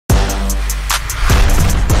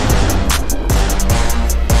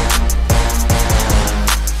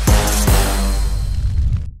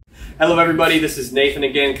Hello everybody, this is Nathan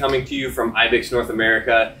again coming to you from IBIX North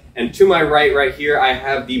America. And to my right here, I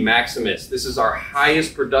have the Maximus. This is our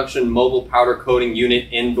highest production mobile powder coating unit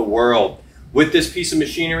in the world. With this piece of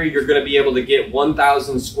machinery, you're going to be able to get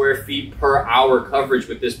 1,000 square feet per hour coverage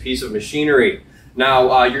with this piece of machinery.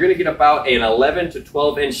 Now, you're going to get about an 11 to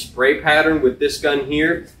 12 inch spray pattern with this gun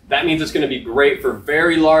here. That means it's going to be great for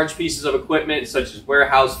very large pieces of equipment such as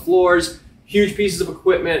warehouse floors, huge pieces of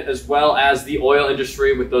equipment, as well as the oil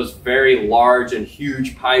industry with those very large and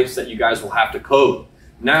huge pipes that you guys will have to coat.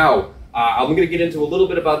 Now, I'm going to get into a little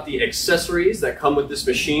bit about the accessories that come with this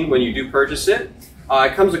machine when you do purchase it.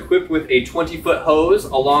 It comes equipped with a 20-foot hose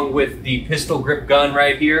along with the pistol grip gun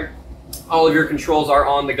right here. All of your controls are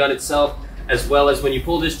on the gun itself, as well as when you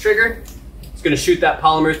pull this trigger, it's going to shoot that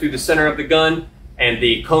polymer through the center of the gun, and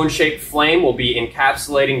the cone-shaped flame will be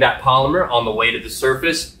encapsulating that polymer on the way to the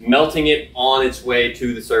surface, melting it on its way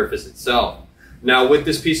to the surface itself. Now, with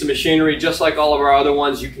this piece of machinery, just like all of our other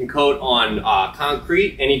ones, you can coat on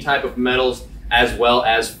concrete, any type of metals, as well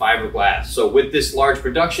as fiberglass. So with this large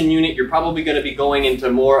production unit, you're probably going to be going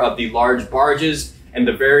into more of the large barges and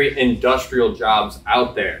the very industrial jobs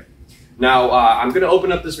out there. Now, I'm going to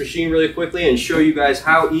open up this machine really quickly and show you guys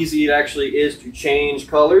how easy it actually is to change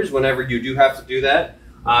colors whenever you do have to do that.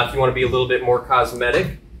 If you want to be a little bit more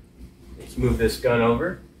cosmetic, let's move this gun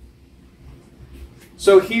over.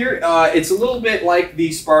 So here, it's a little bit like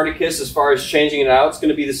the Spartacus as far as changing it out. It's going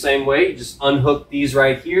to be the same way. You just unhook these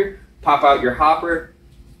right here, pop out your hopper,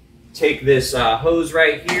 take this hose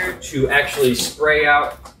right here to actually spray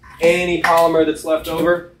out any polymer that's left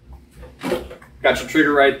over. Got your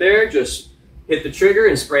trigger right there, just hit the trigger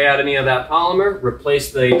and spray out any of that polymer,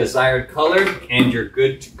 replace the desired color, and you're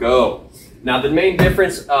good to go. Now the main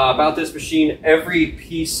difference about this machine, every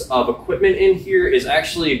piece of equipment in here is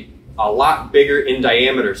actually a lot bigger in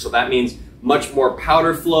diameter, so that means much more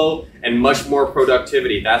powder flow and much more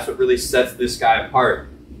productivity. That's what really sets this guy apart.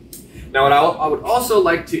 Now, I would also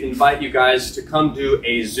like to invite you guys to come do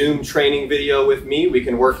a Zoom training video with me. We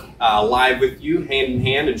can work live with you, hand in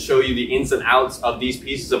hand, and show you the ins and outs of these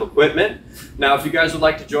pieces of equipment. Now, if you guys would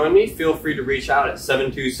like to join me, feel free to reach out at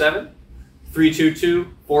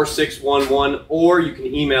 727-322-4611, or you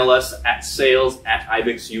can email us at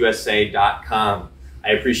sales@ibixusa.com. I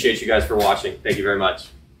appreciate you guys for watching. Thank you very much.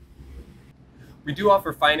 We do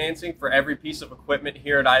offer financing for every piece of equipment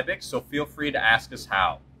here at IBIX, so feel free to ask us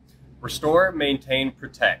how. Restore, maintain,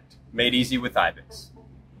 protect. Made easy with IBIX.